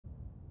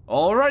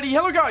Alrighty,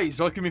 hello guys,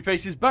 welcome your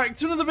faces back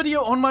to another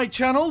video on my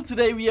channel.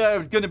 Today we are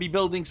going to be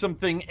building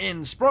something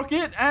in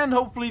Sprocket, and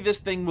hopefully this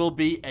thing will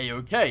be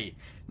a-okay.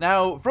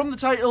 Now, from the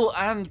title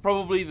and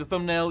probably the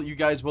thumbnail, you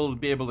guys will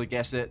be able to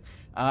guess it.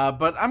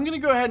 But I'm going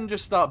to go ahead and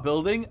just start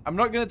building. I'm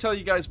not going to tell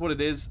you guys what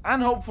it is,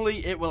 and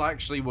hopefully it will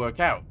actually work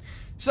out.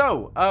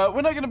 So,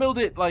 we're not going to build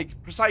it,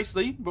 like,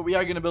 precisely, but we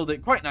are going to build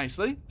it quite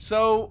nicely.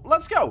 So,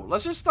 let's go.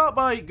 Let's just start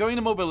by going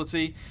to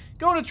mobility,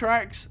 going to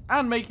tracks,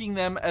 and making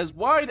them as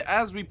wide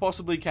as we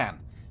possibly can.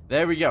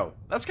 There we go.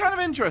 That's kind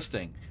of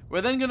interesting. We're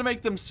then going to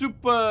make them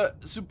super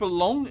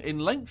long in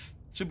length,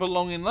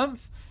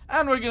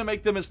 and we're going to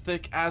make them as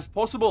thick as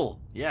possible.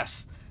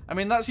 Yes. I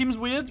mean, that seems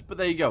weird, but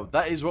there you go.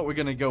 That is what we're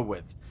going to go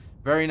with.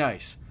 Very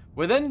nice.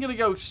 We're then going to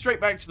go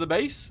straight back to the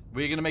base.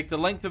 We're going to make the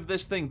length of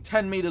this thing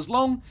 10 meters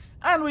long,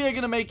 and we are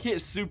going to make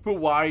it super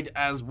wide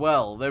as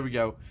well. There we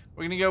go.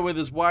 We're going to go with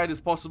as wide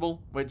as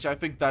possible, which I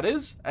think that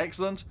is.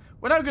 Excellent.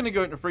 We're now going to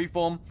go into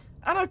freeform,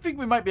 and I think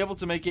we might be able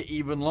to make it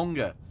even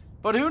longer.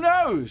 But who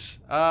knows?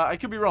 I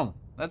could be wrong.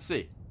 Let's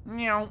see.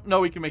 No,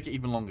 we can make it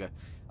even longer.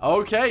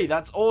 Okay,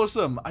 that's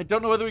awesome. I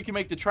don't know whether we can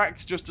make the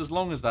tracks just as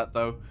long as that,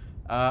 though.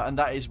 And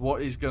that is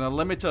what is going to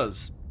limit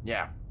us.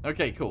 Yeah.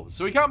 Okay, cool.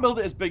 So we can't build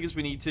it as big as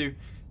we need to.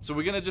 So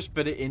we're going to just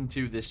fit it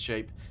into this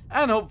shape,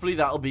 and hopefully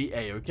that'll be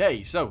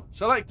a-okay. So,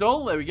 select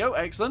all, there we go,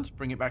 excellent,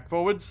 bring it back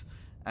forwards,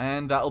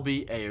 and that'll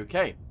be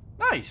a-okay.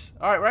 Nice.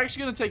 Alright, we're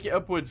actually going to take it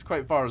upwards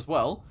quite far as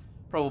well,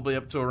 probably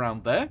up to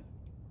around there.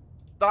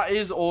 That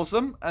is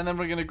awesome, and then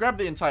we're going to grab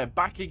the entire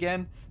back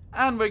again,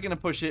 and we're going to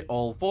push it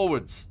all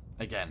forwards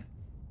again.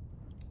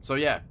 So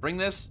yeah, bring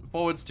this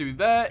forwards to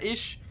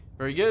there-ish,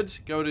 very good,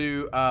 go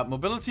to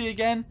mobility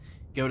again,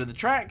 go to the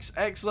tracks,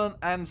 excellent,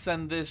 and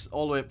send this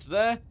all the way up to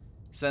there.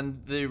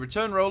 Send the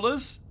return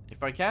rollers,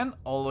 if I can,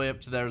 all the way up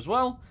to there as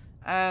well.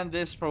 And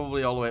this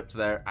probably all the way up to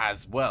there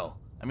as well.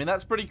 I mean,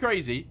 that's pretty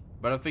crazy,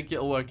 but I think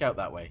it'll work out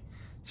that way.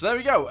 So there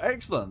we go.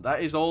 Excellent.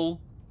 That is all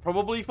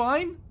probably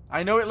fine.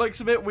 I know it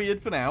looks a bit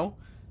weird for now,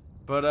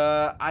 but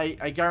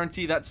I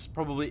guarantee that's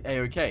probably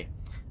a-okay.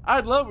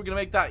 Idler, we're going to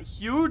make that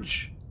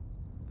huge.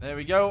 There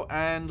we go.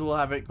 And we'll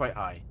have it quite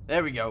high.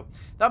 There we go.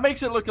 That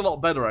makes it look a lot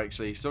better,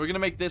 actually. So we're going to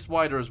make this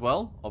wider as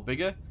well, or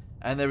bigger.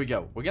 And there we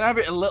go. We're going to have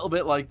it a little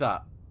bit like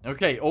that.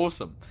 Okay,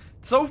 awesome.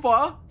 So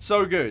far,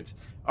 so good.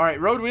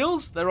 Alright, road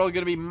wheels, they're all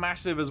going to be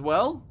massive as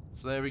well.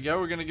 So there we go,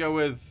 we're going to go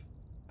with...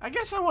 I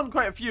guess I want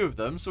quite a few of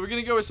them, so we're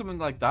going to go with something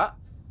like that.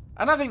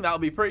 And I think that'll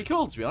be pretty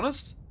cool, to be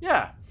honest.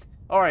 Yeah.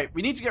 Alright,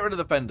 we need to get rid of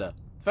the fender.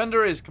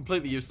 Fender is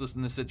completely useless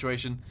in this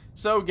situation,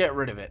 so get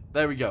rid of it.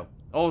 There we go.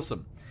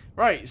 Awesome.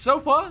 Right, so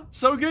far,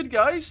 so good,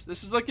 guys.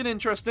 This is looking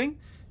interesting.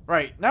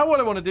 Right, now what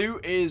I want to do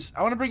is,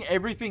 I want to bring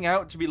everything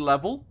out to be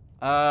level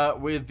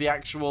with the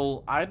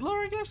actual idler,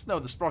 I guess? No,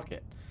 the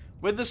sprocket.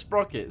 With the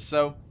sprocket,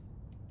 so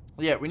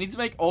yeah, we need to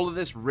make all of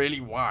this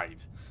really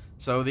wide.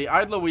 So the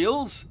idler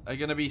wheels are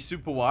going to be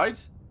super wide.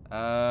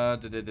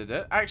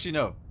 Actually,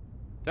 no.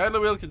 The idler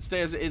wheel can stay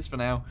as it is for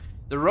now.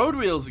 The road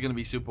wheels are going to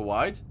be super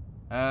wide,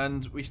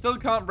 and we still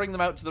can't bring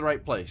them out to the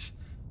right place.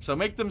 So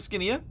make them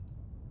skinnier.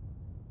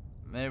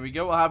 There we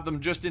go. We'll have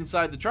them just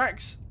inside the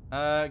tracks.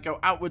 Go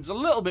outwards a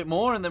little bit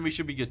more, and then we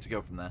should be good to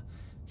go from there.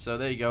 So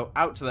there you go.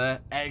 Out to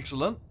there.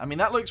 Excellent. I mean,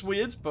 that looks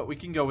weird, but we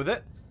can go with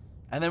it.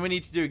 And then we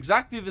need to do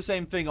exactly the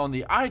same thing on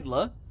the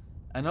idler,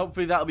 and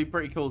hopefully that'll be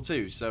pretty cool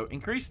too. So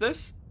increase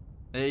this.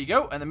 There you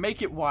go. And then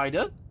make it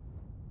wider.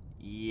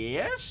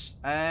 Yes.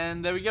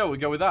 And there we go. We'll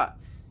go with that.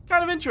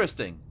 Kind of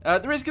interesting.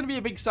 There is going to be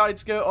a big side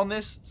skirt on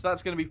this, so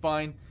that's going to be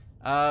fine.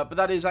 But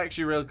that is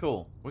actually real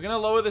cool. We're going to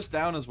lower this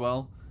down as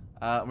well.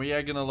 We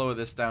are going to lower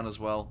this down as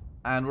well.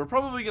 And we're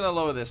probably going to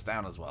lower this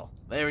down as well.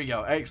 There we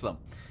go. Excellent.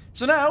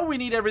 So now we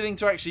need everything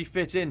to actually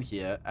fit in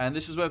here, and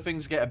this is where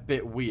things get a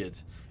bit weird.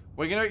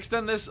 We're going to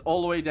extend this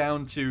all the way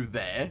down to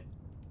there.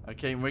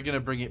 Okay, and we're going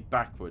to bring it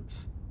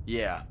backwards.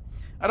 Yeah.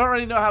 I don't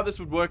really know how this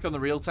would work on the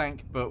real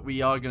tank, but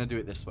we are going to do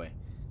it this way.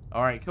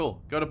 Alright,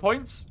 cool. Go to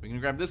points. We're going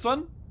to grab this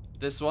one,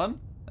 and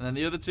then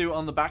the other two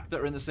on the back that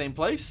are in the same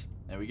place.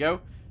 There we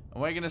go.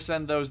 And we're going to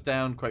send those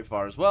down quite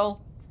far as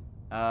well.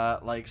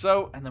 Like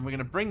so. And then we're going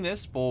to bring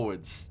this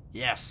forwards.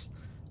 Yes.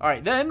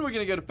 Alright, then we're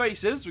going to go to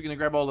faces. We're going to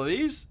grab all of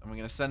these, and we're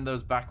going to send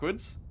those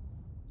backwards.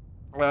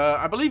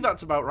 I believe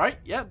that's about right.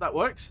 Yeah, that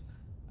works.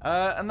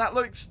 And that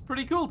looks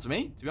pretty cool to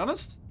me, to be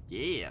honest.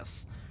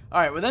 Yes.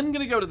 Alright, we're then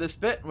going to go to this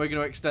bit. We're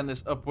going to extend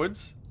this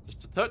upwards,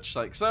 just a touch,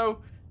 like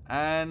so.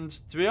 And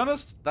to be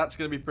honest, that's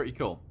going to be pretty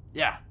cool.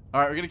 Yeah.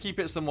 Alright, we're going to keep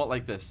it somewhat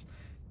like this.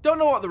 Don't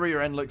know what the rear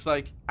end looks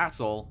like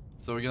at all,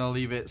 so we're going to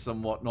leave it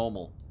somewhat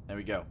normal. There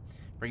we go.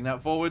 Bring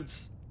that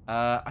forwards.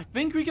 I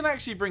think we can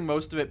actually bring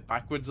most of it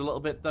backwards a little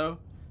bit, though.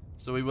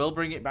 So we will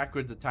bring it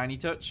backwards a tiny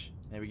touch.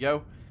 There we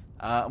go.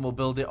 And we'll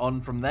build it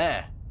on from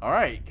there.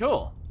 Alright,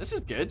 cool. This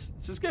is good.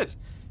 This is good.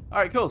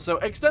 Alright, cool. So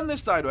extend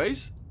this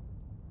sideways.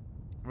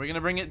 We're going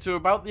to bring it to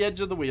about the edge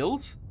of the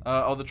wheels.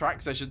 Or the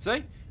tracks, I should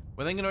say.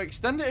 We're then going to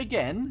extend it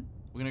again.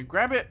 We're going to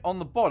grab it on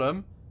the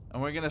bottom.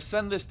 And we're going to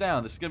send this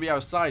down. This is going to be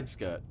our side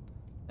skirt.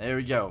 There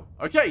we go.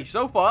 Okay,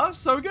 so far,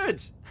 so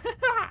good.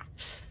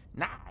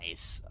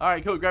 Nice.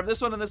 Alright, cool. Grab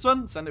this one and this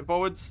one. Send it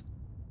forwards.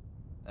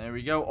 There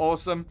we go.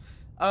 Awesome.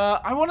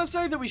 I want to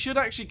say that we should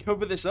actually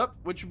cover this up,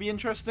 which would be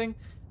interesting.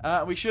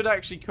 We should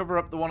actually cover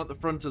up the one at the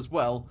front as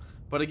well.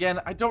 But again,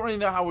 I don't really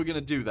know how we're going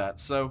to do that.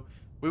 So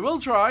we will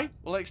try.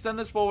 We'll extend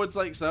this forwards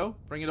like so.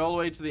 Bring it all the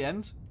way to the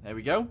end. There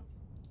we go.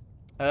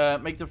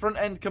 Make the front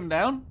end come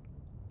down.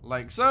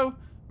 Like so.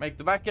 Make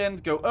the back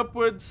end go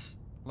upwards.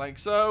 Like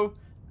so.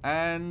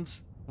 And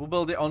we'll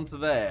build it onto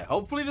there.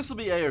 Hopefully this will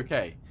be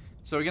a-okay.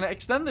 So we're going to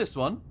extend this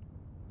one.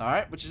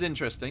 Alright, which is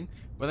interesting.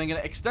 We're then going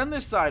to extend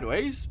this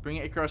sideways. Bring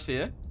it across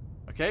here.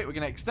 Okay, we're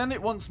going to extend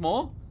it once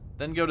more.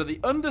 Then go to the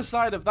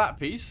underside of that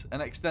piece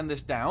and extend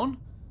this down.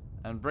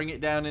 And bring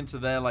it down into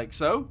there like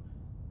so.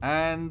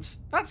 And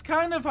that's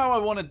kind of how I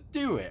want to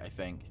do it, I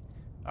think.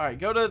 Alright,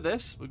 go to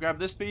this. We'll grab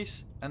this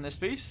piece and this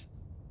piece.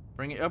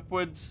 Bring it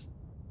upwards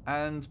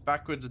and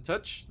backwards a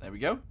touch. There we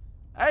go.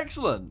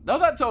 Excellent. No,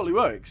 that totally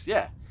works.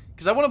 Yeah.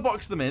 Because I want to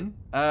box them in.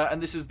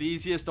 And this is the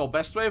easiest or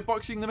best way of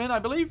boxing them in, I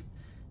believe.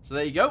 So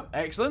there you go.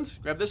 Excellent.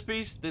 Grab this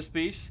piece, this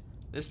piece,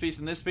 this piece,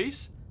 and this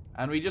piece.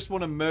 And we just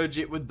want to merge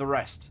it with the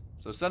rest.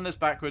 So send this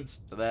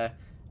backwards to there.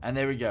 And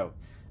there we go.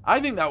 I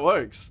think that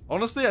works.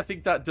 Honestly, I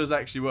think that does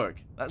actually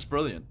work. That's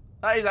brilliant.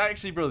 That is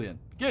actually brilliant.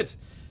 Good.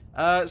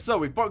 So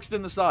we've boxed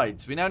in the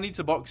sides. We now need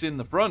to box in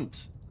the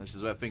front. This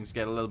is where things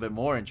get a little bit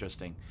more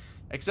interesting.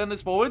 Extend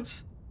this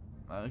forwards.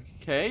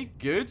 Okay,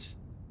 good.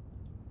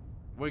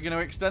 We're going to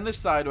extend this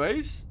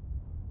sideways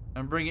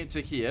and bring it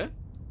to here.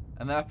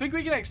 And then I think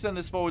we can extend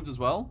this forwards as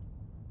well.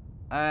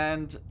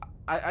 And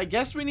I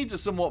guess we need to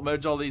somewhat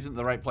merge all these into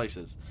the right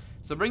places.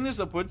 So bring this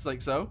upwards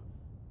like so.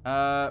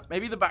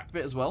 Maybe the back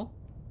bit as well.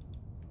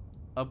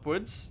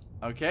 Upwards.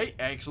 Okay,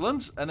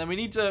 excellent. And then we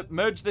need to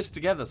merge this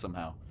together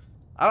somehow.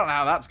 I don't know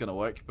how that's going to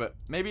work, but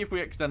maybe if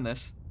we extend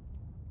this.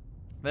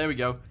 There we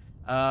go.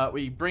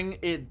 We bring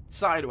it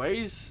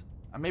sideways.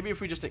 And maybe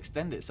if we just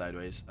extend it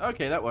sideways.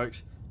 Okay, that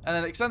works. And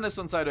then extend this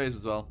one sideways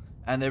as well.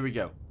 And there we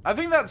go. I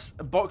think that's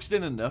boxed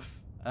in enough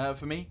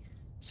for me.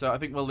 So I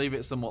think we'll leave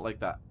it somewhat like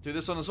that. Do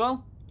this one as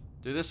well.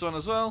 Do this one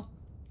as well.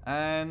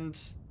 And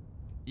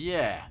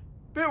yeah.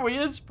 Bit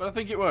weird, but I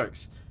think it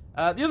works.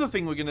 The other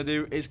thing we're going to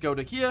do is go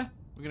to here.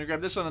 We're going to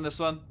grab this one and this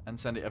one and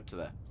send it up to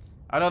there.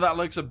 I know that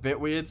looks a bit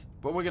weird,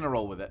 but we're going to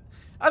roll with it.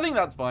 I think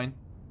that's fine.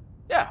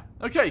 Yeah,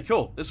 okay,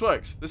 cool. This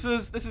works. This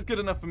is good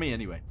enough for me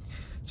anyway.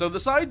 So the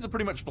sides are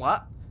pretty much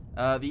flat.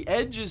 The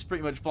edge is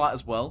pretty much flat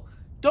as well.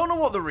 Don't know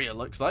what the rear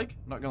looks like,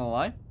 not going to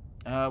lie.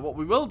 What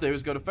we will do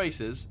is go to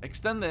faces,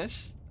 extend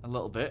this a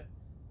little bit,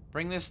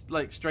 bring this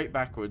like straight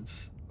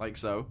backwards, like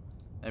so.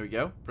 There we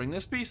go. Bring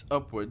this piece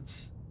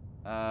upwards,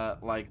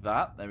 like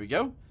that. There we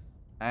go.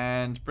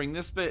 And bring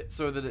this bit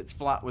so that it's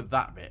flat with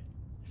that bit,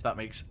 if that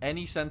makes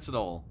any sense at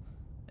all.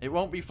 It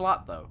won't be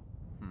flat though.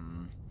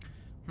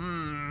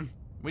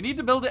 We need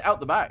to build it out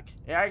the back.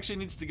 It actually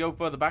needs to go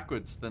further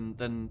backwards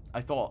than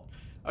I thought.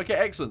 Okay,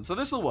 excellent. So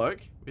this will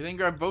work. We then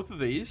grab both of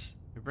these.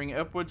 We bring it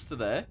upwards to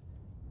there.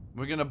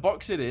 We're going to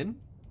box it in.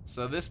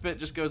 So this bit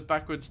just goes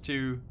backwards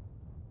to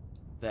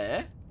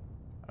there.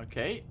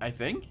 Okay, I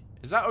think.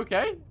 Is that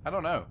okay? I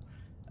don't know.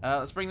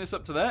 Let's bring this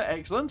up to there.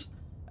 Excellent.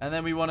 And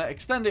then we want to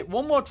extend it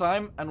one more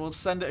time and we'll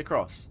send it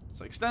across.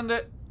 So extend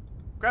it.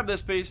 Grab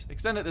this piece.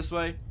 Extend it this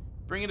way.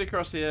 Bring it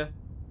across here.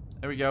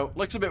 There we go.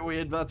 Looks a bit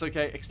weird, but that's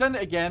okay. Extend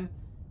it again.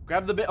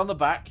 Grab the bit on the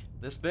back.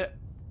 This bit.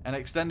 And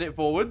extend it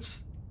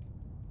forwards.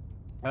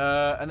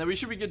 And then we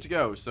should be good to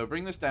go. So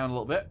bring this down a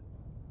little bit.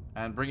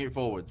 And bring it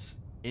forwards.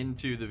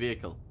 Into the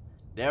vehicle.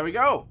 There we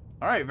go.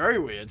 Alright, very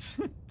weird.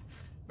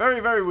 Very,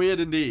 very weird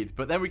indeed.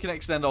 But then we can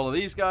extend all of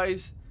these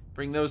guys.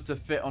 Bring those to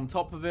fit on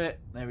top of it.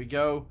 There we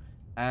go.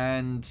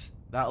 And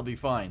that'll be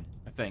fine,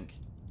 I think.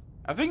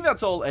 I think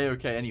that's all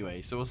a-okay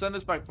anyway. So we'll send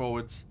this back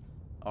forwards.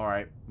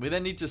 Alright. We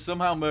then need to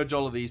somehow merge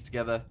all of these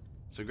together.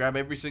 So grab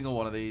every single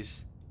one of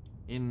these.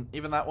 In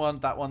even that one,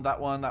 that one,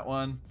 that one, that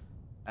one.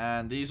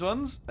 And these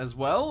ones as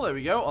well. There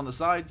we go. On the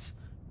sides.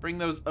 Bring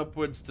those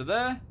upwards to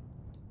there.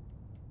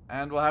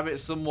 And we'll have it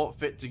somewhat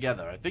fit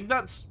together. I think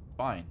that's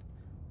fine.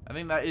 I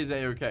think that is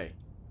a-okay.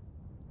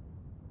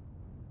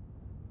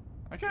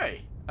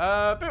 Okay.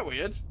 Bit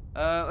weird.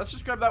 Let's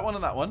just grab that one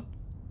and that one.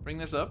 Bring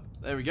this up.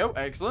 There we go.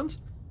 Excellent.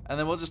 And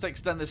then we'll just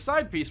extend this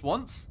side piece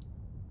once.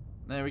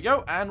 There we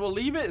go. And we'll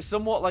leave it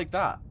somewhat like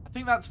that. I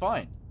think that's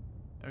fine.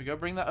 There we go.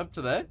 Bring that up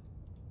to there.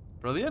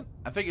 Brilliant.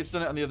 I think it's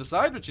done it on the other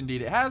side, which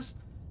indeed it has.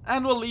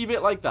 And we'll leave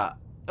it like that.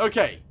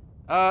 Okay.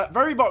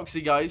 Very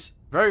boxy, guys.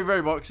 Very,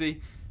 very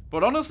boxy.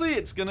 But honestly,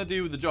 it's going to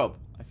do the job,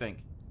 I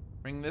think.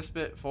 Bring this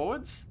bit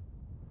forwards.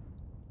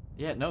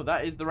 Yeah, no,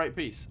 that is the right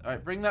piece. All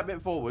right, bring that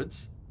bit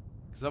forwards.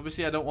 Because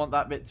obviously I don't want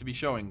that bit to be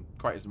showing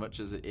quite as much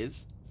as it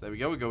is. So there we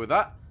go. We'll go with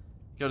that.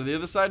 Go to the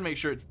other side. Make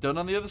sure it's done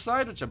on the other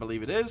side, which I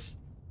believe it is.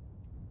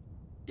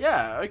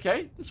 Yeah,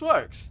 okay. This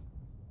works.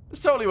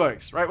 This totally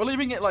works. Right, we're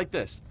leaving it like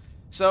this.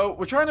 So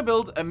we're trying to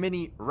build a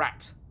mini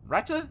rat.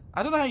 Ratte?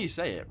 I don't know how you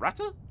say it.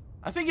 Ratte?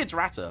 I think it's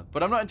Ratte,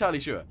 but I'm not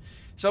entirely sure.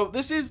 So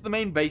this is the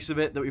main base of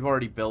it that we've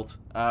already built,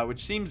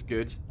 which seems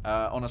good.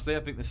 Honestly,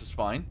 I think this is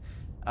fine.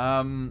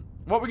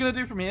 What we're going to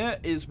do from here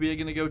is we are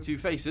going to go to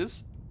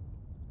faces.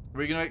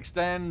 we're going to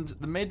extend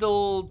the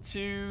middle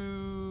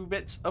 2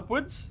 bits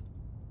upwards.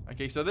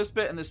 Okay, so this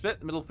bit and this bit,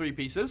 the middle 3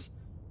 pieces.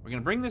 We're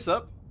going to bring this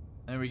up.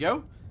 There we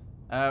go.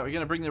 We're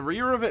going to bring the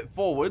rear of it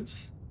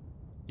forwards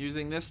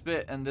using this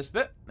bit and this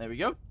bit. There we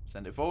go.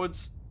 Send it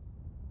forwards.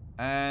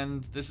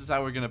 And this is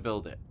how we're going to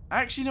build it.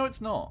 Actually, no,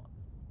 it's not.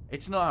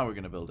 It's not how we're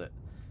going to build it.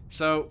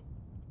 So,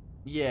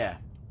 yeah.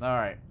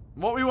 Alright.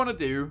 What we want to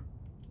do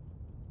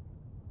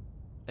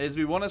is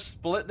we want to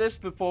split this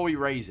before we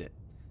raise it.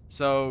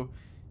 So,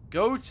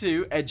 go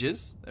to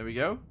edges. There we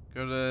go.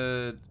 Go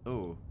to,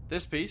 oh,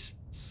 this piece.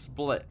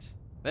 Split.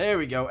 There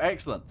we go.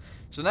 Excellent.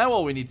 So now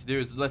all we need to do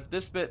is lift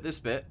this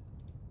bit,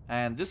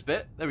 and this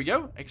bit. There we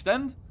go.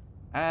 Extend.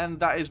 And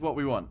that is what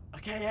we want.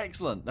 Okay,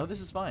 excellent. No,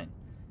 this is fine.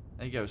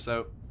 There you go.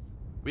 So,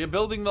 we are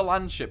building the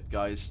land ship,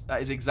 guys.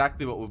 That is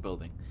exactly what we're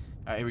building.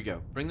 Alright, here we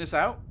go. Bring this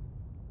out.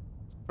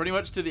 Pretty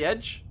much to the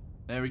edge.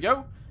 There we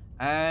go.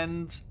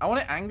 And I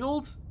want it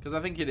angled, because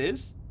I think it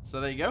is.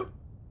 So there you go.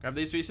 Grab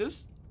these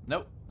pieces.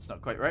 Nope, that's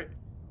not quite right.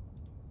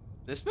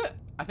 This bit?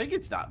 I think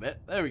it's that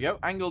bit. There we go.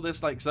 Angle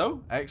this like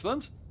so.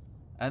 Excellent.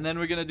 And then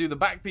we're going to do the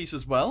back piece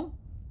as well.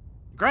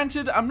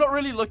 Granted, I'm not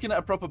really looking at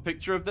a proper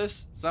picture of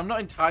this, so I'm not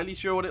entirely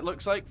sure what it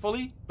looks like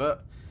fully,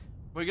 but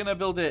we're going to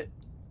build it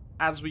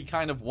as we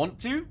kind of want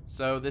to,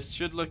 so this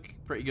should look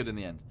pretty good in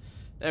the end.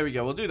 There we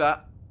go. We'll do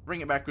that.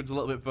 Bring it backwards a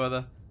little bit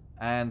further,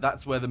 and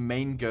that's where the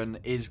main gun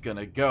is going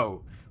to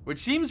go, which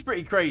seems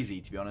pretty crazy,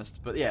 to be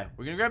honest. But yeah,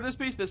 we're going to grab this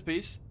piece, this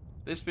piece,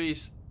 this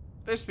piece,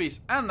 this piece,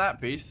 and that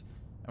piece,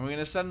 and we're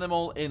going to send them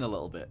all in a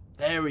little bit.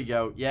 There we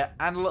go. Yeah,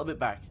 and a little bit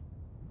back.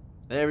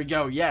 There we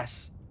go.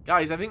 Yes.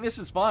 Guys, I think this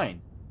is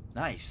fine.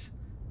 Nice.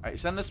 Alright,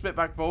 send this bit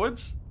back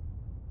forwards.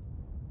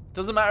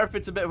 Doesn't matter if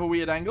it's a bit of a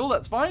weird angle,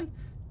 that's fine.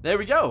 There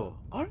we go.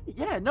 Alright,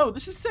 yeah, no,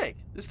 this is sick.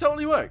 This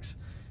totally works.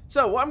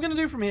 So, what I'm going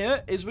to do from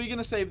here is we're going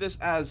to save this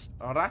as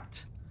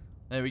Ratte.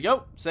 There we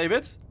go. Save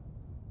it.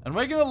 And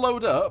we're going to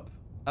load up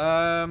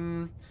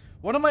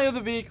one of my other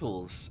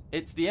vehicles.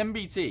 It's the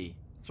MBT.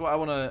 That's what I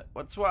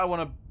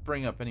want to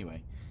bring up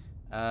anyway.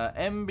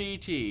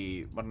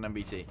 MBT. What an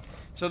MBT.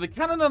 So the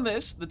cannon on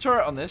this, the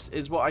turret on this,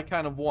 is what I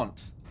kind of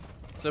want.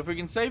 So if we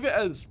can save it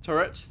as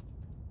turret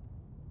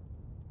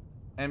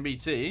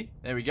MBT,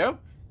 there we go.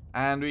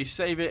 And we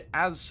save it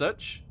as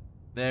such.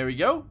 There we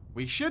go.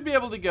 We should be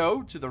able to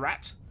go to the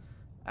Ratte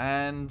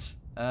and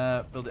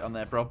build it on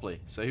there properly.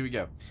 So here we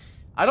go.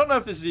 I don't know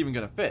if this is even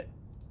going to fit.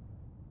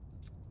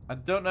 I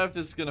don't know if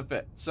this is going to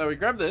fit. So we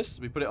grab this,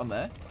 we put it on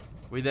there.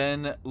 We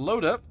then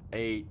load up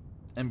a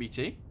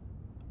MBT.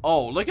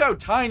 Oh, look at how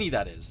tiny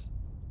that is.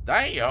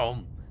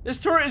 Damn.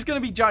 This turret is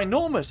going to be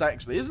ginormous,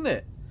 actually, isn't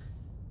it?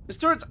 This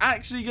turret's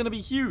actually going to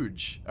be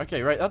huge.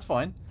 Okay, right, that's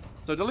fine.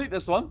 So delete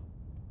this one,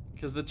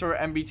 because the turret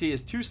MBT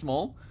is too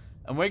small,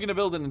 and we're going to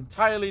build an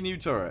entirely new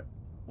turret.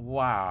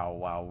 Wow,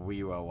 wow,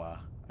 wee, wow, wow.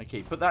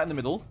 Okay, put that in the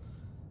middle.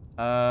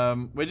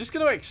 We're just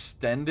going to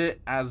extend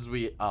it as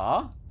we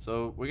are.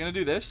 So we're going to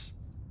do this.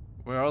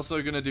 We're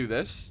also going to do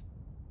this.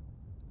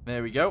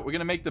 There we go. We're going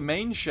to make the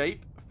main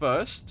shape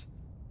first,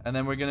 and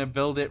then we're going to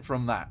build it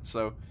from that.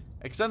 So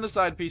extend the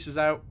side pieces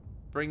out,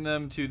 bring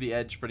them to the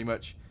edge pretty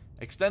much,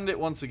 extend it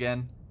once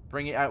again,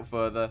 bring it out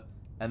further,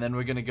 and then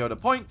we're going to go to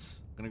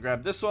points. We're going to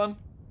grab this one,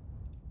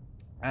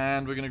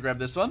 and we're going to grab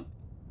this one.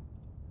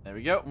 There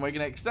we go. And we're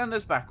going to extend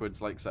this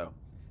backwards like so.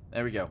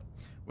 There we go.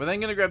 We're then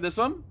going to grab this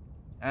one,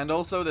 and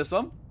also this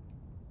one.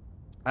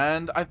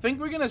 And I think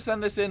we're going to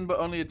send this in, but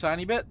only a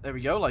tiny bit. There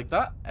we go, like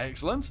that.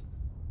 Excellent.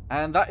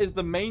 And that is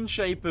the main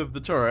shape of the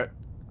turret,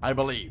 I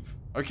believe.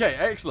 Okay,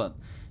 excellent.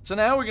 So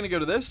now we're going to go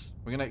to this.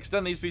 We're going to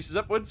extend these pieces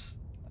upwards.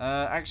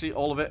 Actually,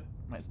 all of it.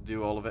 Let's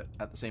do all of it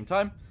at the same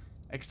time.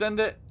 Extend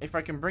it. If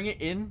I can bring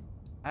it in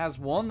as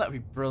one, that'd be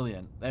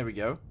brilliant. There we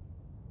go.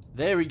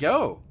 There we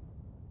go.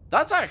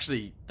 That's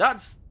actually,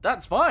 that's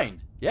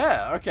fine.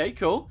 Yeah, okay,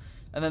 cool.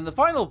 And then the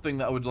final thing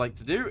that I would like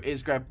to do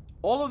is grab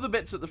all of the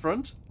bits at the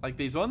front, like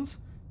these ones.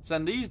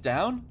 Send these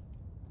down.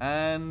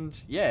 And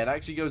yeah, it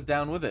actually goes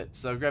down with it.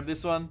 So grab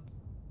this one.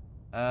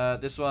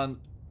 This one.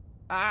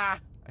 Ah!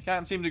 I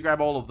can't seem to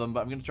grab all of them,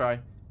 but I'm going to try.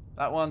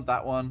 That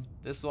one,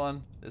 this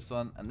one,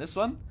 and this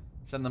one.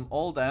 Send them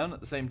all down at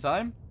the same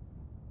time.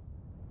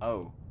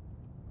 Oh.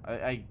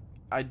 I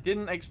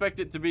didn't expect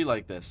it to be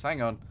like this.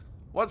 Hang on.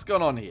 What's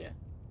going on here?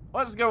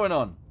 What's going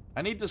on?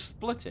 I need to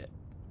split it.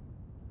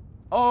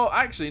 Oh,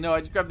 actually, no, I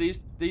just grabbed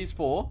these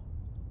four.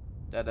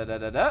 There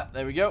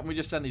we go. And we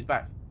just send these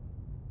back.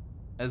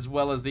 As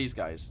well as these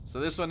guys. So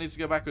this one needs to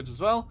go backwards as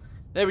well.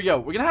 There we go.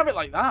 We're going to have it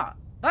like that.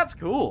 That's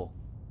cool.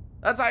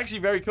 That's actually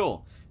very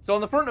cool. So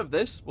on the front of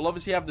this, we'll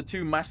obviously have the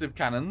two massive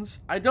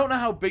cannons. I don't know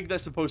how big they're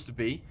supposed to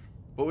be,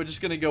 but we're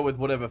just going to go with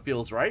whatever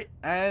feels right.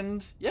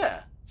 And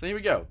yeah, so here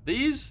we go.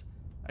 These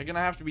are going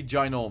to have to be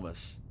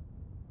ginormous.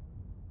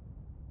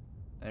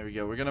 There we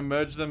go. We're going to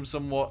merge them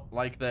somewhat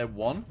like they're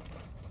one.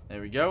 There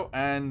we go.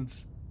 And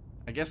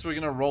I guess we're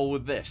going to roll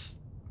with this.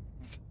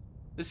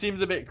 This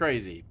seems a bit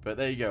crazy, but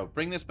there you go.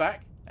 Bring this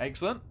back.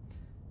 Excellent.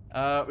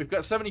 We've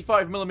got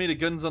 75mm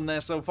guns on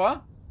there so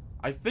far.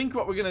 I think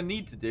what we're going to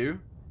need to do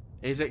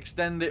is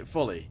extend it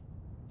fully.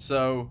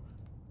 So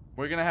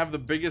we're going to have the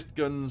biggest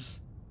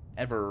guns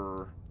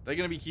ever. They're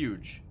going to be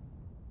huge.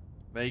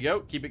 There you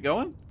go. Keep it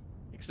going.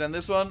 Extend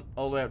this one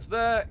all the way up to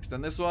there.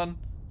 Extend this one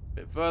a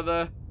bit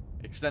further.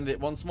 Extend it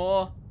once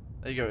more.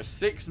 There you go. A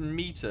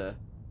 6-meter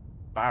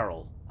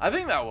barrel. I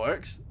think that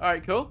works. All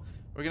right, cool.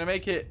 We're going to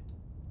make it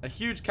a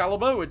huge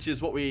caliber, which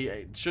is what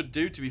we should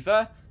do, to be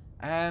fair.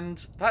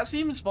 And that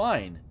seems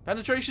fine.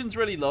 Penetration's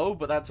really low,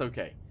 but that's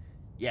okay.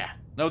 Yeah.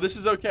 No, this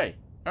is okay.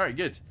 All right,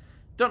 good.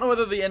 Don't know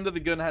whether the end of the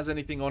gun has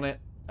anything on it.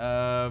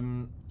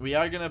 We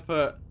are going to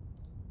put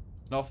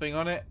nothing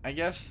on it, I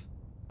guess.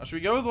 Or should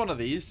we go with one of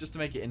these just to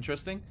make it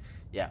interesting?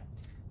 Yeah.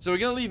 So we're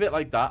going to leave it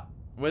like that.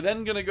 We're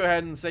then going to go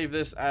ahead and save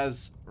this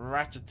as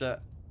Ratte.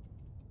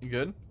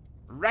 Good.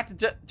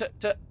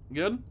 Ratte.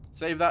 Good.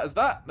 Save that as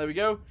that. There we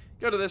go.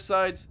 Go to this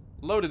side.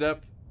 Load it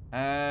up.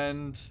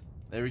 And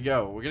there we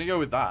go. We're going to go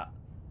with that.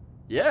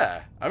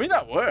 Yeah. I mean,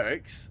 that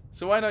works.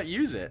 So why not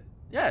use it?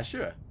 Yeah,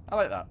 sure. I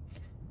like that.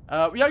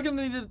 We are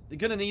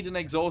gonna need an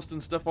exhaust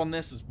and stuff on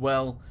this as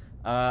well,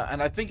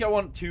 and I think I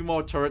want 2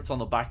 more turrets on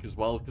the back as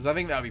well, because I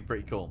think that'd be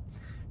pretty cool.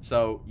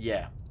 So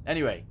yeah.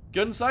 Anyway,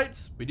 gun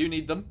sights, we do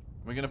need them.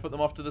 We're gonna put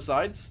them off to the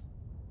sides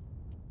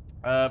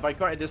by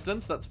quite a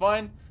distance. That's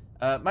fine.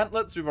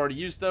 Mantlets, we've already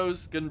used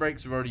those. Gun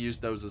brakes, we've already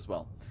used those as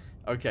well.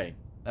 Okay.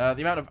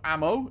 The amount of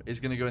ammo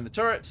is gonna go in the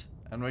turret,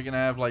 and we're gonna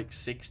have like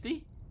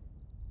 60.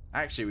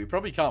 Actually, we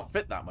probably can't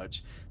fit that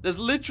much. There's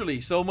literally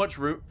so much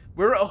room.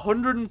 We're at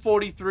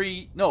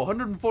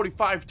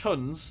 145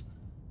 tons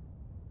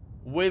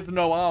with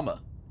no armor.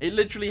 It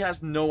literally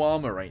has no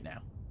armor right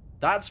now.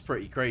 That's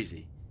pretty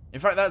crazy.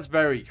 In fact, that's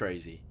very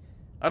crazy.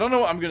 I don't know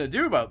what I'm going to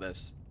do about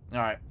this.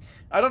 Alright.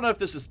 I don't know if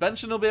the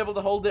suspension will be able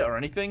to hold it or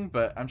anything,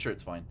 but I'm sure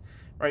it's fine.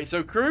 Right,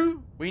 so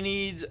crew, we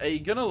need a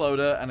gunner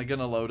loader and a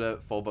gunner loader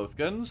for both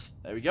guns.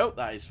 There we go.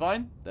 That is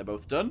fine. They're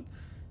both done.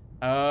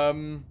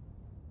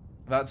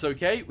 That's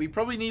okay. We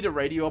probably need a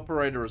radio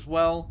operator as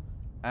well,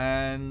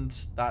 and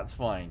that's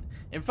fine.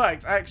 In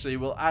fact, actually,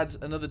 we'll add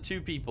another 2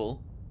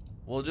 people.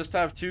 We'll just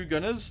have 2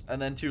 gunners and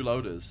then 2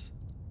 loaders.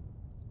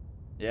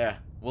 Yeah,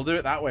 we'll do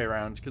it that way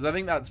around, because I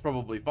think that's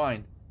probably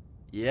fine.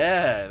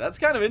 Yeah, that's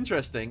kind of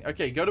interesting.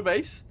 Okay, go to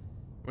base.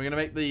 We're going to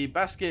make the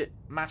basket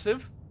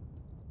massive.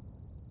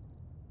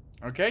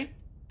 Okay.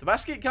 The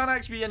basket can't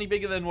actually be any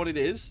bigger than what it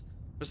is,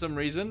 for some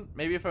reason.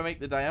 Maybe if I make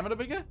the diameter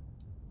bigger?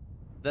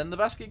 Then the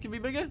basket can be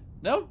bigger?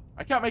 No?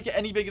 I can't make it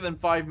any bigger than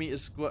 5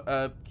 meters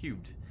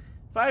cubed.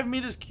 5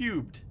 meters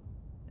cubed.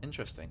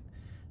 Interesting.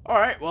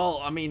 Alright,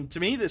 well, I mean, to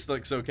me, this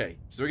looks okay.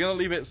 So we're going to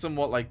leave it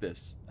somewhat like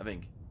this, I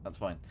think. That's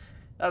fine.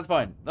 That's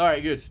fine.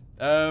 Alright, good.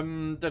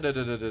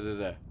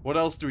 What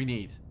else do we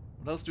need?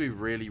 What else do we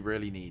really,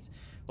 really need?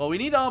 Well, we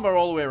need armor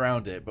all the way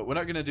around it, but we're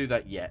not going to do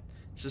that yet.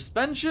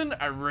 Suspension,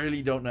 I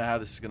really don't know how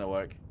this is going to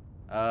work.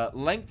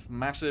 Length,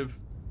 massive.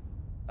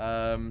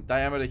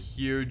 Diameter,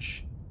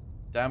 huge.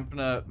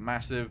 Dampener,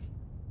 massive.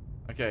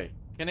 Okay,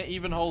 can it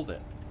even hold it?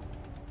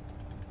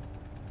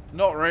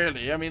 Not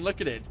really. I mean,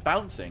 look at it. It's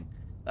bouncing.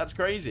 That's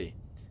crazy.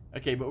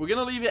 Okay, but we're going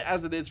to leave it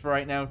as it is for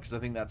right now, because I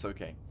think that's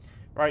okay.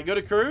 Right, go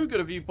to crew, go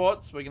to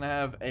viewports. We're going to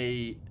have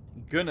a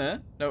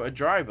gunner. No, a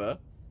driver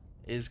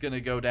is going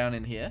to go down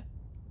in here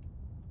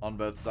on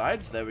both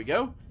sides. There we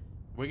go.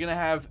 We're going to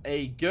have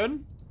a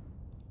gun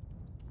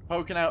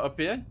poking out up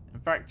here. In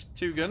fact,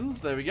 2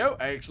 guns. There we go.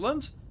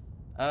 Excellent.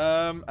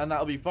 And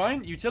that'll be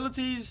fine.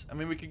 Utilities, I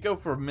mean, we could go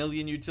for 1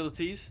 million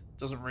utilities.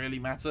 Doesn't really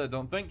matter, I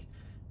don't think.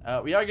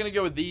 We are going to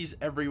go with these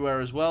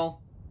everywhere as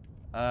well.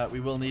 We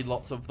will need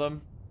lots of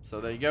them.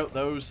 So there you go,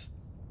 those.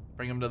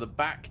 Bring them to the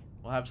back.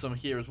 We'll have some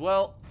here as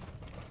well.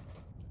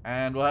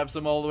 And we'll have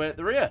some all the way at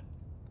the rear.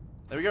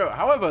 There we go.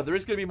 However, there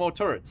is going to be more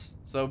turrets.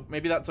 So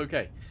maybe that's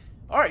okay.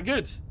 Alright,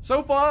 good.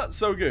 So far,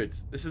 so good.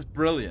 This is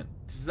brilliant.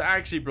 This is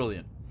actually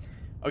brilliant.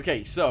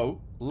 Okay,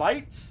 so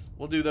lights.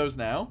 We'll do those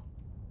now.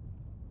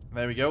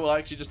 There we go. We'll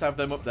actually just have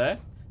them up there.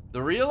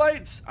 The rear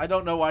lights, I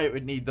don't know why it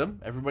would need them.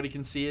 Everybody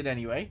can see it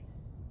anyway.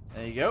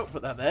 There you go.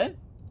 Put that there.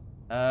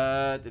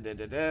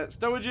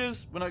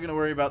 Stowages, we're not going to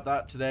worry about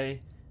that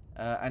today.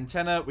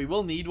 Antenna, we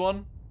will need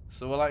one.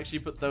 So we'll actually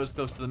put those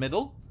close to the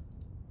middle.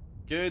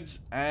 Good.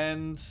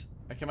 And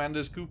a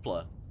commander's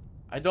cupola.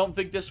 I don't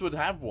think this would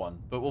have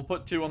one, but we'll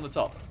put 2 on the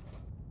top.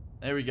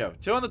 There we go.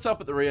 2 on the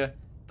top at the rear.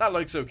 That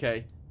looks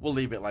okay. We'll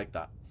leave it like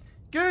that.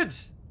 Good.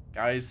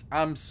 Guys,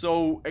 I'm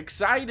so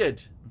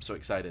excited. I'm so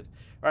excited.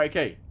 All right,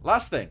 okay.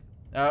 Last thing.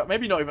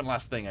 Maybe not even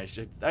last thing.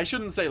 I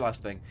shouldn't say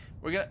last thing.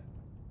 We're gonna.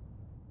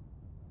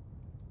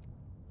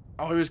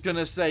 Oh, I was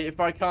gonna say if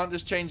I can't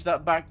just change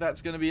that back,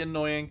 that's gonna be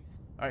annoying.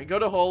 All right, go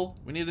to hull.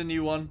 We need a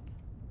new one.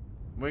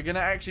 We're gonna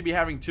actually be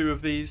having 2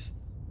 of these,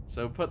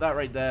 so put that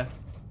right there.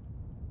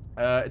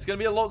 It's gonna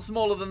be a lot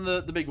smaller than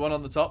the big one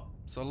on the top.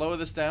 So lower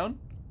this down.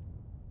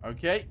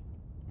 Okay.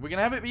 We're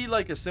gonna have it be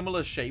like a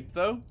similar shape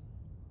though.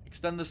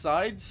 Extend the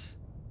sides.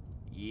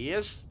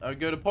 Yes. I'll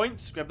go to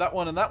points. Grab that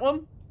one and that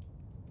one.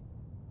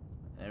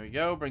 There we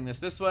go. Bring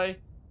this way.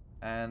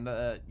 And,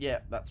 yeah,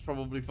 that's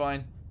probably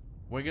fine.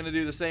 We're going to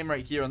do the same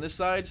right here on this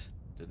side.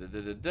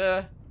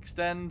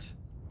 Extend.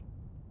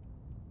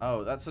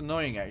 Oh, that's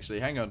annoying, actually.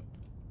 Hang on.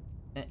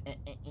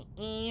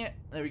 There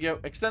we go.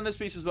 Extend this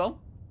piece as well.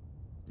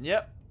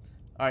 Yep.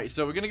 Alright,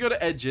 so we're going to go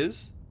to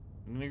edges.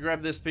 I'm going to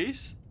grab this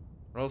piece.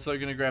 We're also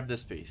going to grab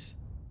this piece.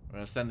 We're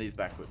going to send these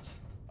backwards.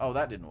 Oh,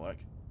 that didn't work.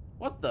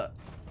 What the?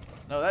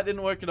 No, that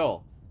didn't work at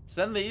all.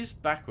 Send these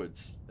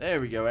backwards.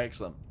 There we go.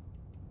 Excellent.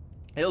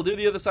 It'll do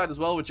the other side as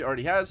well, which it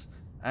already has.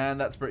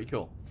 And that's pretty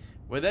cool.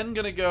 We're then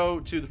going to go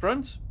to the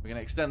front. We're going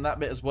to extend that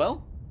bit as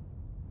well.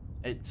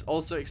 It's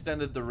also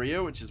extended the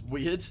rear, which is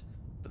weird.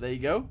 But there you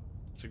go.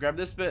 So grab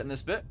this bit and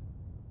this bit.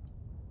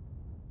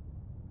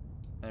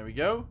 There we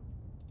go.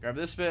 Grab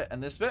this bit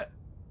and this bit.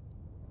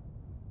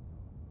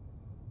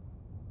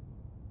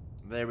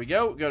 There we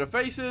go. Go to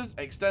faces.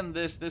 Extend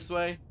this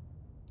way.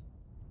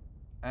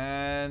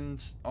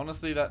 And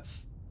honestly,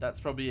 that's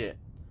probably it.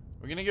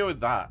 We're going to go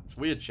with that. It's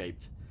weird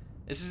shaped.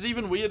 This is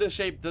even weirder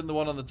shaped than the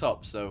one on the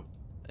top, so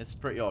it's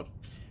pretty odd.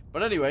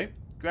 But anyway,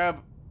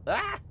 grab...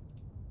 Ah!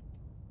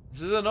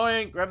 This is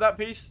annoying. Grab that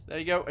piece. There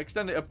you go.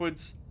 Extend it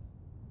upwards.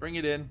 Bring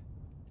it in.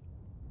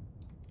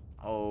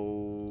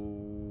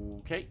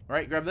 Okay.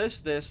 Right, grab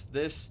this.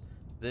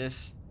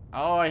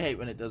 Oh, I hate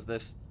when it does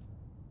this.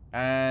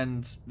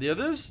 And the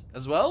others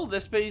as well.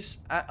 This piece.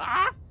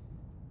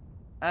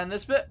 And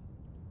this bit.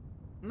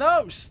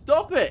 No,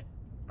 stop it.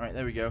 Alright,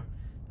 there we go.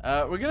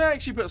 We're going to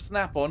actually put a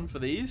snap on for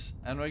these.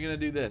 And we're going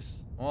to do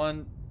this.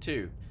 1,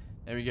 2.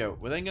 There we go.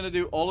 We're then going to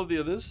do all of the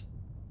others.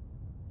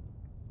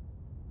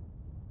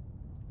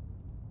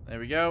 There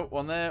we go.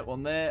 One there,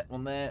 one there,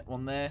 one there,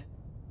 one there.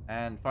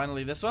 And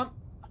finally this one.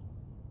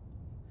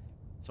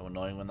 So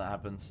annoying when that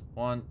happens.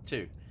 1,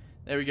 2.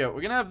 There we go.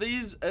 We're going to have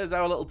these as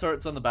our little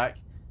turrets on the back.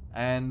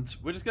 And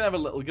we're just going to have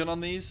a little gun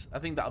on these. I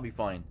think that'll be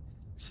fine.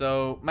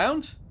 So,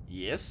 mount?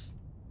 Yes.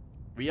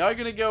 We are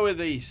going to go with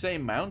the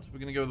same mount. We're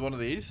going to go with one of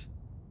these.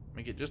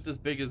 Make it just as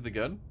big as the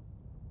gun.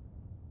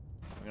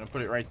 We're going to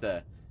put it right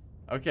there.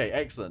 Okay,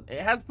 excellent.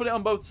 It has put it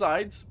on both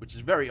sides, which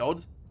is very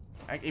odd.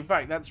 In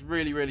fact, that's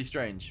really, really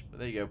strange. But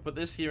there you go. Put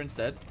this here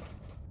instead.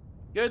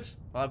 Good.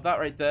 I'll have that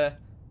right there.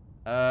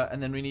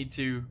 And then we need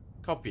to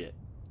copy it.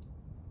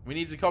 We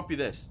need to copy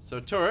this. So,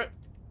 turret.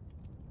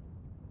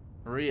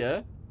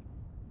 Rear.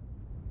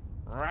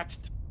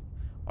 Ratte.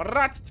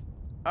 Ratte.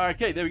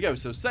 Okay, there we go.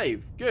 So,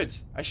 save. Good.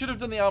 I should have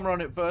done the armor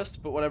on it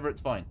first, but whatever,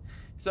 it's fine.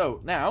 So,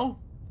 now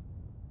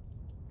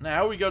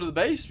we go to the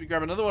base. We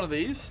grab another one of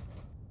these.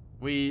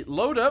 We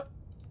load up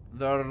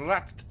the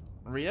Ratte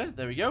rear.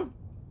 There we go.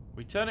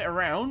 We turn it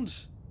around.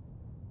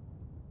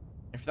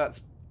 If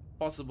that's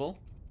possible.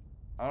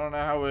 I don't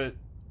know how it...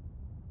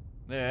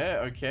 There,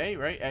 okay,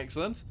 right,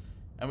 excellent.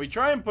 And we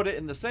try and put it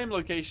in the same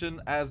location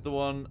as the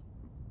one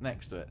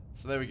next to it.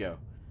 So there we go.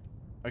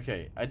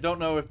 Okay, I don't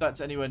know if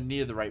that's anywhere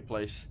near the right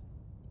place.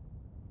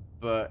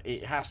 But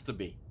it has to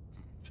be.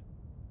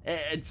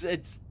 It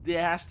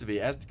has to be.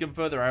 It has to come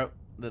further out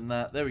than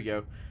that. There we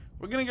go.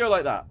 We're going to go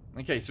like that.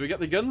 Okay, so we got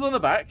the guns on the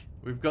back.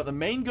 We've got the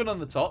main gun on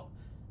the top.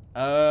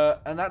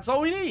 And that's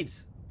all we need.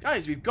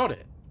 Guys, we've got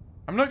it.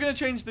 I'm not going to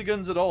change the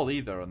guns at all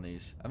either on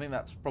these. I think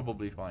that's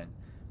probably fine.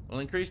 We'll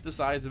increase the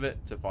size of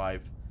it to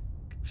 5.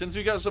 Since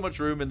we got so much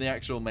room in the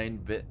actual main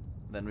bit,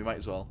 then we might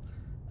as well.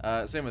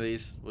 Same with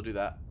these. We'll do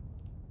that.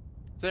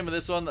 Same with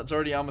this one. That's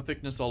already armor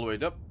thickness all the way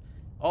up.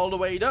 All the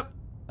way up.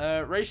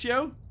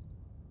 Ratio.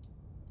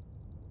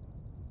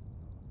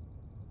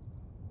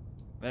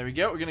 There we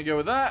go. We're going to go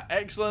with that.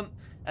 Excellent.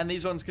 And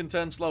these ones can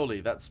turn slowly.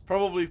 That's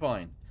probably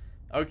fine.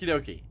 Okie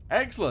dokie.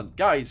 Excellent.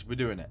 Guys, we're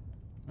doing it.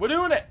 We're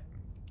doing it.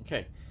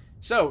 Okay.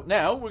 So,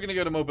 now we're going to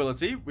go to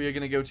mobility. We are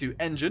going to go to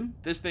engine.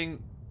 This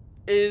thing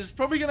is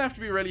probably going to have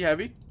to be really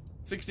heavy.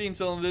 16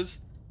 cylinders.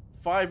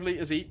 5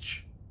 liters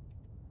each.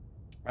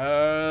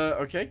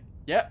 Okay.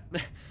 Yep.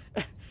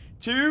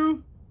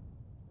 2.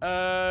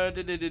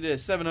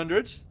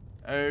 700.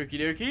 Okie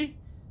dokie.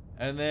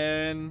 And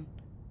then...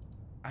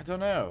 I don't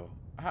know.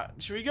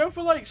 Should we go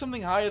for, like,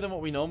 something higher than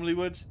what we normally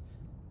would?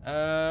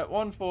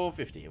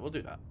 1,450. We'll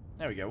do that.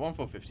 There we go.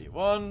 1,450.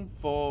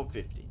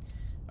 1,450.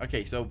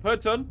 Okay, so per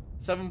ton,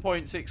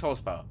 7.6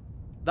 horsepower.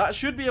 That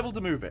should be able to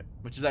move it,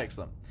 which is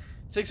excellent.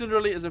 600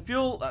 liters of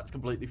fuel. That's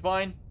completely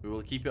fine. We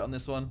will keep it on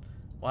this one.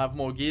 We'll have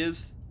more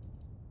gears.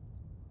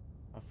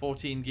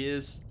 14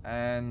 gears.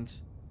 And,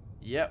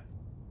 yep.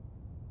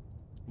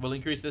 We'll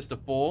increase this to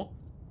 4.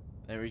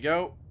 There we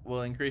go.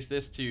 We'll increase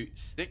this to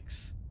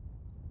 6.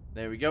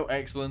 There we go.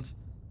 Excellent.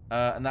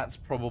 And that's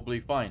probably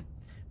fine.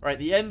 Right,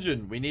 the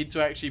engine. We need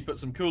to actually put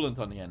some coolant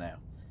on here now.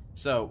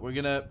 So, we're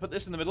going to put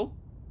this in the middle.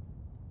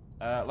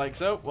 Like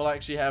so. We'll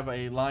actually have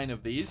a line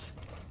of these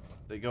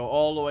that go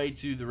all the way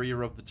to the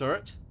rear of the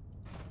turret.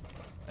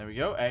 There we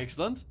go.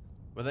 Excellent.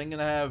 We're then going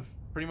to have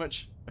pretty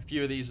much a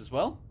few of these as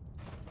well.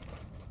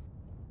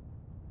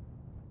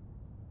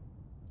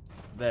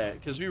 There.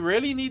 Because we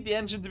really need the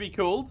engine to be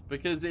cooled,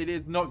 because it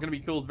is not going to be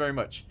cooled very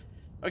much.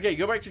 Okay,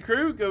 go back to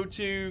crew. Go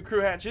to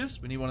crew hatches.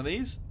 We need one of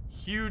these.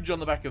 Huge on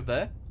the back of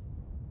there.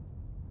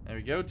 There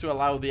we go. To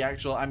allow the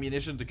actual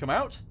ammunition to come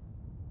out.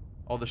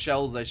 Or the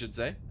shells, I should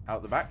say.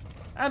 Out the back.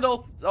 And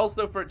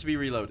also for it to be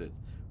reloaded.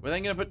 We're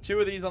then going to put 2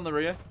 of these on the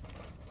rear.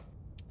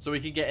 So we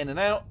can get in and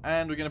out.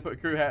 And we're going to put a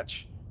crew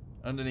hatch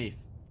underneath.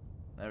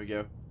 There we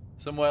go.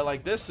 Somewhere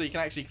like this so you can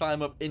actually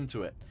climb up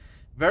into it.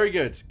 Very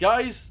good.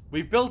 Guys,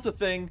 we've built a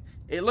thing.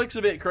 It looks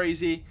a bit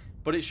crazy,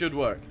 but it should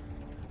work.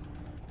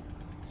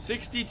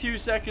 62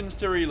 seconds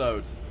to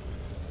reload.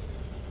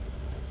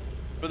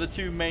 For the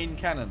 2 main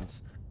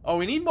cannons. Oh,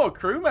 we need more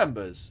crew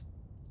members.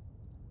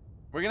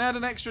 We're going to add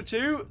an extra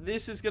 2.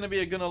 This is going to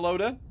be a gunner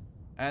loader.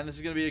 And this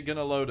is going to be a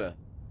gunner loader.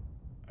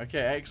 Okay,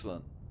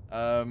 excellent.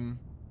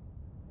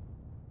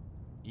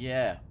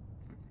 Yeah.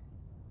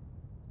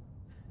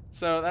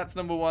 So that's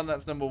number 1,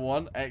 that's number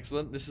 1.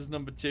 Excellent. This is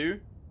number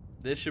 2.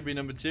 This should be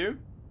number 2.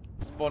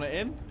 Spawn it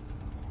in.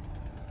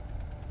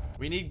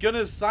 We need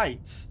gunner's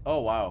sights.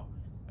 Oh, wow.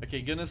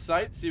 Okay, gunner's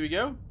sights. Here we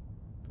go.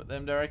 Put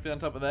them directly on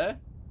top of there.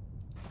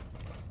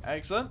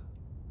 Excellent.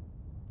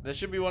 There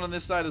should be one on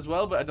this side as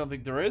well, but I don't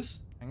think there is.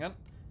 Hang on.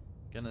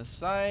 Gunner's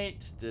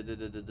sight.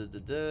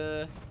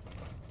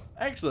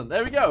 Excellent.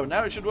 There we go.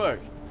 Now it should work.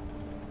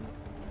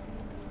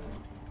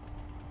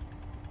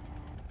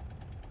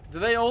 Do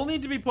they all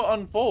need to be put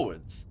on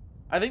forwards?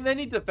 I think they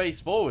need to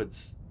face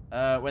forwards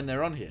when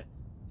they're on here.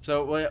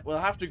 So we'll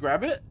have to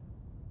grab it.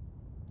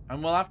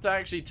 And we'll have to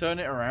actually turn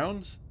it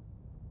around.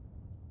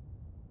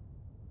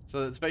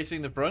 So that it's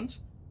facing the front.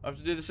 I'll have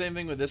to do the same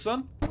thing with this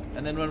one.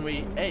 And then when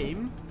we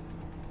aim...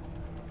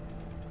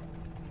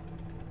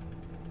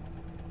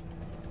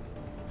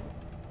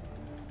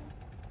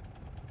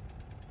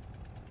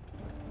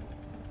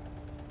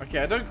 Okay,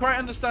 I don't quite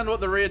understand what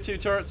the rear 2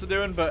 turrets are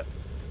doing, but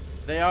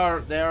they are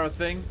a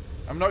thing.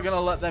 I'm not going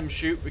to let them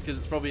shoot because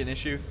it's probably an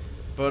issue.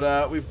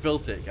 But we've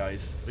built it,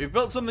 guys. We've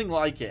built something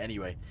like it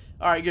anyway.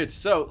 Alright, good.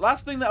 So,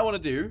 last thing that I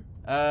want to do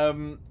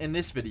in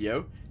this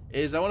video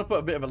is I want to put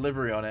a bit of a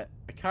livery on it.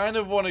 I kind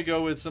of want to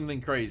go with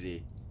something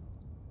crazy.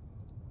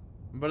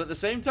 But at the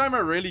same time, I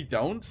really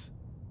don't.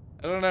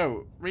 I don't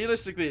know.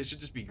 Realistically, it should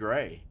just be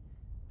grey.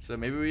 So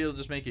maybe we'll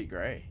just make it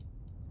grey.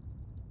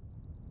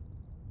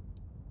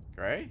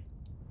 Grey?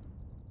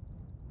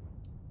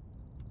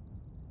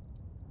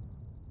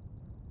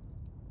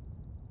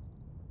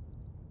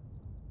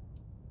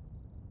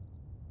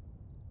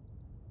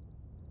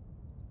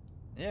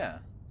 Yeah.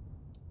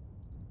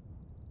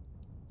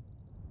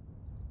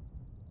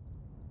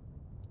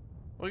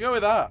 We'll go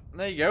with that.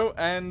 There you go.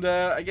 And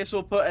I guess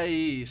we'll put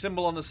a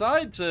symbol on the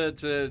side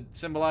to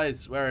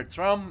symbolize where it's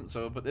from.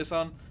 So we'll put this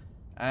on.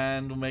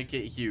 And we'll make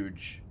it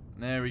huge.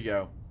 There we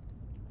go.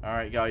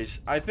 Alright,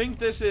 guys. I think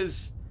this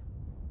is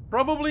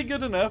probably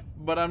good enough.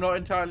 But I'm not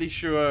entirely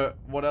sure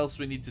what else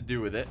we need to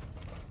do with it.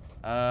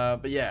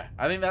 But yeah,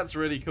 I think that's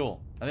really cool.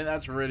 I think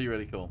that's really,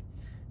 really cool.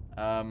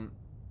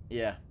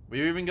 Yeah.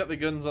 We've even got the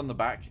guns on the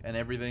back and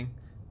everything.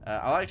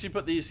 I'll actually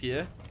put these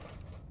here.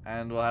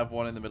 And we'll have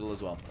one in the middle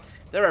as well.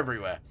 They're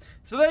everywhere.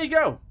 So there you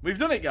go. We've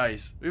done it,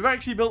 guys. We've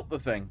actually built the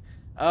thing.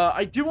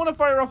 I do want to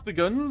fire off the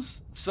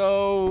guns.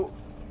 So,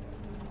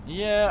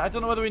 yeah, I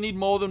don't know whether we need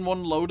more than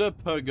 1 loader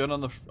per gun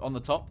on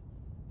the top.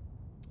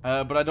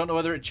 But I don't know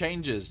whether it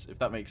changes, if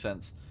that makes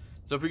sense.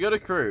 So if we go to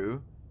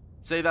crew,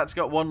 say that's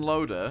got 1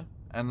 loader,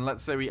 and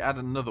let's say we add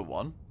another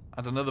one,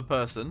 add another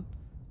person.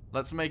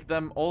 Let's make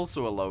them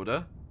also a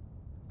loader.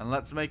 And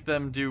let's make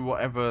them do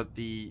whatever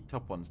the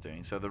top one's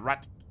doing. So the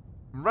Ratte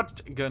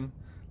gun.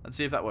 Let's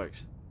see if that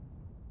works.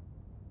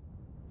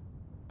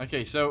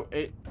 Okay, so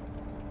it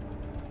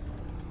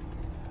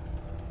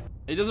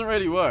doesn't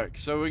really work.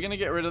 So we're going to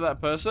get rid of that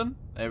person.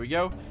 There we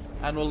go.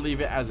 And we'll leave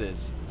it as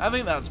is. I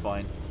think that's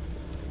fine.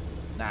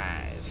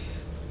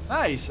 Nice.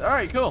 Nice.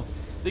 Alright, cool.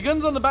 The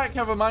guns on the back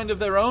have a mind of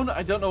their own.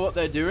 I don't know what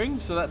they're doing,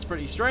 so that's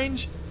pretty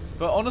strange.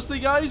 But honestly,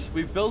 guys,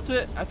 we've built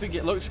it. I think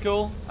it looks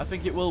cool. I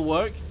think it will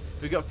work.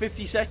 We've got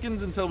 50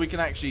 seconds until we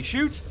can actually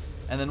shoot.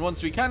 And then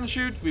once we can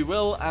shoot, we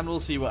will, and we'll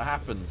see what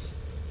happens.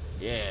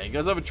 Yeah, it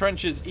goes over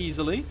trenches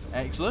easily.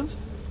 Excellent.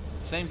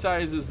 Same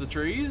size as the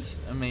trees.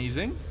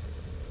 Amazing.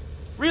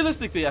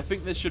 Realistically, I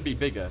think this should be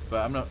bigger,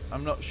 but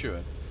I'm not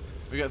sure.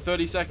 We got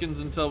 30 seconds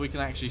until we can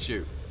actually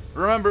shoot.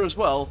 Remember as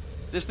well,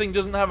 this thing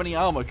doesn't have any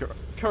armor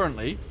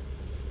currently.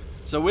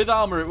 So with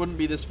armor, it wouldn't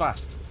be this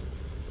fast.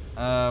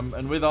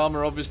 And with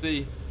armor,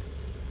 obviously,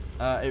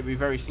 it would be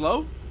very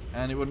slow,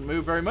 and it wouldn't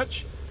move very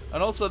much.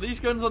 And also, these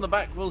guns on the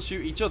back will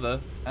shoot each other,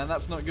 and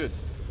that's not good.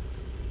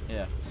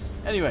 Yeah.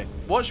 Anyway,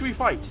 what should we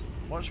fight?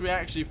 What should we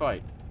actually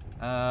fight?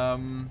 I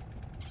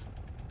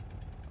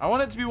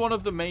want it to be one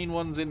of the main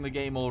ones in the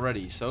game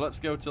already, so let's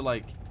go to,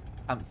 like,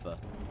 Panther.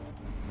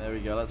 There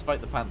we go, let's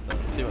fight the Panther.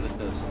 Let's see what this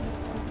does.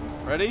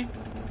 Ready?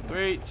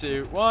 3,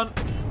 2, 1.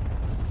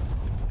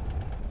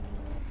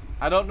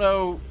 I don't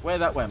know where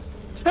that went.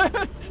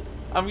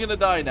 I'm gonna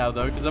die now,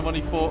 though, because I'm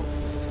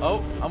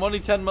only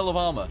 10 mil of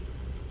armor.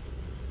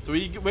 So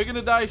we're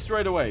gonna die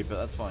straight away, but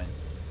that's fine.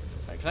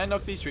 Right, can I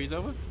knock these trees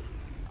over?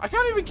 I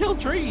can't even kill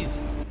trees!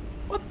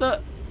 What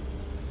the?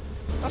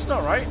 That's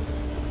not right.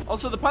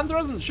 Also, the Panther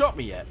hasn't shot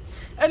me yet.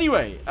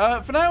 Anyway,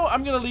 for now,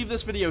 I'm gonna leave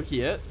this video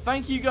here.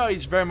 Thank you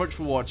guys very much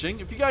for watching.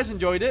 If you guys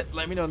enjoyed it,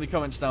 let me know in the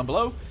comments down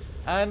below.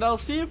 And I'll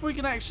see if we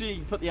can actually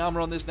put the armor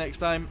on this next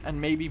time,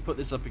 and maybe put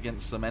this up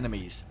against some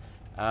enemies.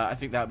 I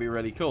think that would be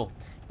really cool.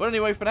 But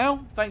anyway, for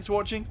now, thanks for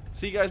watching.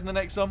 See you guys in the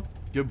next one.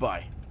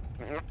 Goodbye.